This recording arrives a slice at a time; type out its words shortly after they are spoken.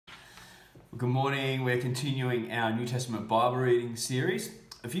Good morning. We're continuing our New Testament Bible reading series.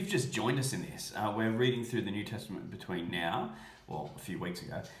 If you've just joined us in this, we're reading through the New Testament between now, well, a few weeks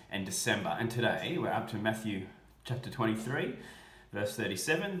ago, and December. And today we're up to Matthew chapter 23, verse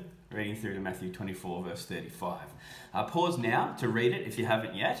 37, reading through to Matthew 24, verse 35. Pause now to read it if you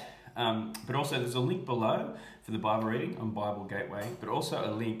haven't yet. But also there's a link below for the Bible reading on Bible Gateway, but also a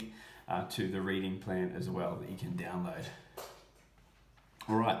link to the reading plan as well that you can download.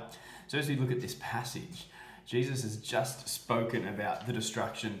 All right. So as we look at this passage, Jesus has just spoken about the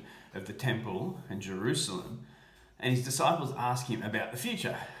destruction of the temple and Jerusalem, and his disciples ask him about the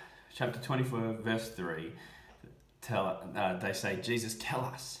future. Chapter 24, verse 3, they say, Jesus, tell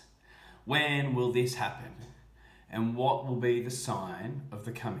us, when will this happen? And what will be the sign of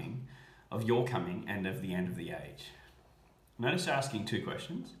the coming, of your coming and of the end of the age? Notice they're asking two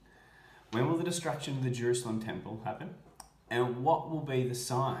questions. When will the destruction of the Jerusalem temple happen? And what will be the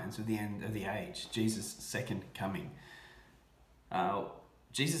signs of the end of the age, Jesus' second coming?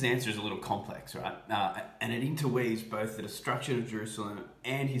 Jesus' answer is a little complex, right? And it interweaves both the destruction of Jerusalem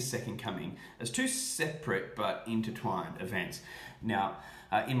and his second coming as two separate but intertwined events. Now,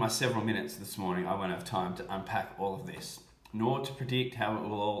 in my several minutes this morning, I won't have time to unpack all of this, nor to predict how it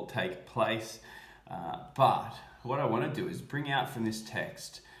will all take place. But what I want to do is bring out from this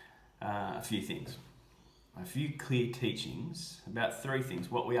text a few things. A few clear teachings about three things: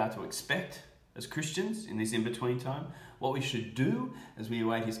 what we are to expect as Christians in this in-between time, what we should do as we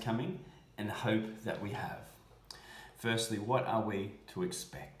await his coming, and the hope that we have. Firstly, what are we to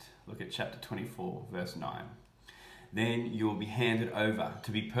expect? Look at chapter 24, verse 9. Then you will be handed over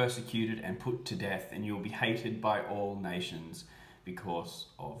to be persecuted and put to death, and you will be hated by all nations because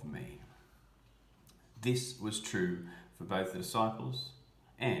of me. This was true for both the disciples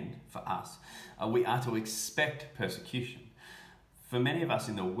and for us. We are to expect persecution. For many of us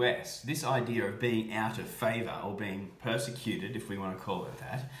in the West, this idea of being out of favour or being persecuted, if we want to call it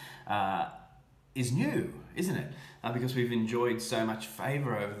that, is new, isn't it? Because we've enjoyed so much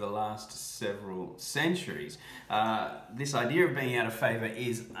favour over the last several centuries. This idea of being out of favour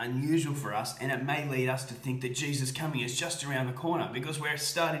is unusual for us, and it may lead us to think that Jesus' coming is just around the corner because we're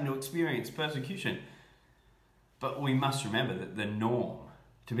starting to experience persecution. But we must remember that the norm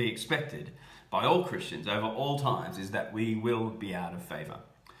to be expected by all Christians over all times is that we will be out of favour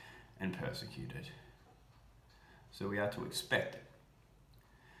and persecuted. So we are to expect it.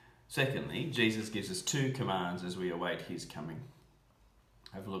 Secondly, Jesus gives us two commands as we await his coming.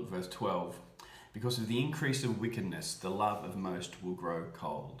 Have a look, verse 12. Because of the increase of wickedness, the love of most will grow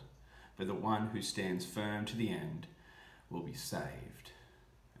cold, but the one who stands firm to the end will be saved.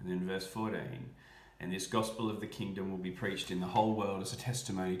 And then verse 14. And this gospel of the kingdom will be preached in the whole world as a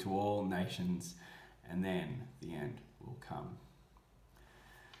testimony to all nations, and then the end will come.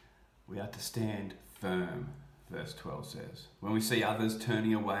 We are to stand firm, verse 12 says. When we see others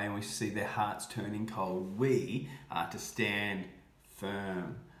turning away and we see their hearts turning cold, we are to stand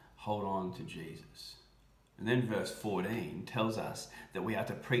firm, hold on to Jesus. And then verse 14 tells us that we are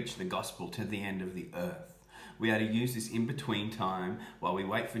to preach the gospel to the end of the earth. We are to use this in-between time while we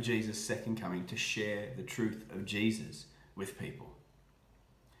wait for Jesus' second coming to share the truth of Jesus with people.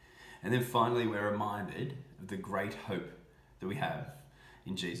 And then finally, we're reminded of the great hope that we have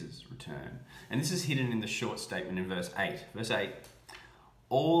in Jesus' return. And this is hidden in the short statement in verse 8. Verse 8,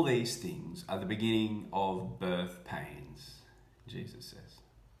 all these things are the beginning of birth pains, Jesus says.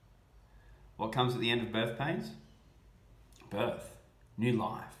 What comes at the end of birth pains? Birth, new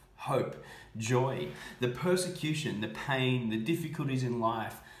life, hope, joy. The persecution, the pain, the difficulties in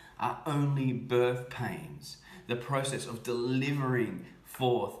life are only birth pains, the process of delivering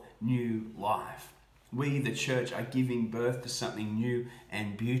forth new life. We, the church, are giving birth to something new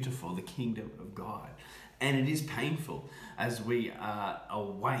and beautiful, the kingdom of God. And it is painful as we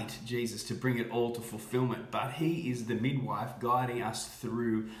await Jesus to bring it all to fulfillment, but he is the midwife guiding us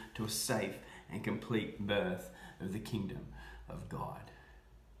through to a safe and complete birth of the kingdom of God.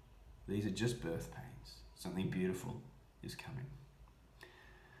 These are just birth pains. Something beautiful is coming.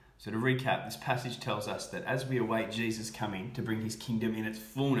 So to recap, this passage tells us that as we await Jesus coming to bring his kingdom in its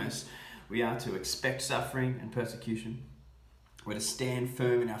fullness, we are to expect suffering and persecution. We're to stand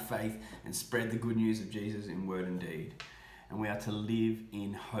firm in our faith and spread the good news of Jesus in word and deed. And we are to live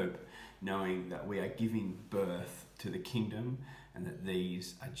in hope, knowing that we are giving birth to the kingdom and that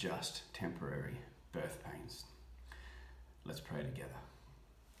these are just temporary birth pains. Let's pray together.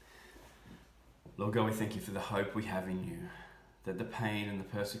 Lord God, we thank you for the hope we have in you, that the pain and the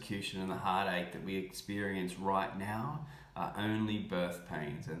persecution and the heartache that we experience right now are only birth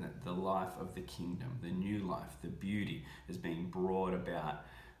pains, and that the life of the kingdom, the new life, the beauty is being brought about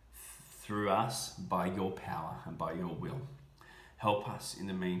through us by your power and by your will. Help us in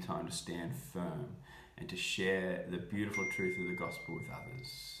the meantime to stand firm and to share the beautiful truth of the gospel with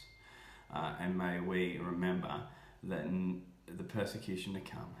others. And may we remember that the persecution to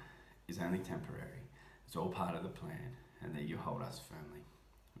come is only temporary. It's all part of the plan, and that you hold us firmly.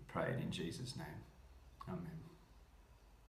 We pray it in Jesus' name. Amen.